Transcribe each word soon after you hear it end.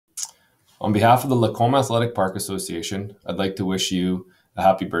On behalf of the Lacombe Athletic Park Association, I'd like to wish you a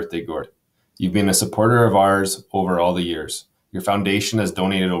happy birthday, Gord. You've been a supporter of ours over all the years. Your foundation has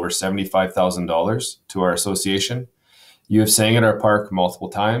donated over $75,000 to our association. You have sang at our park multiple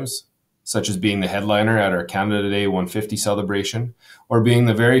times, such as being the headliner at our Canada Day 150 celebration, or being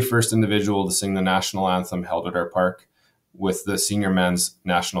the very first individual to sing the national anthem held at our park with the Senior Men's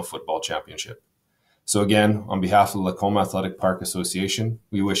National Football Championship. So again, on behalf of the Lacombe Athletic Park Association,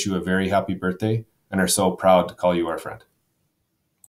 we wish you a very happy birthday and are so proud to call you our friend.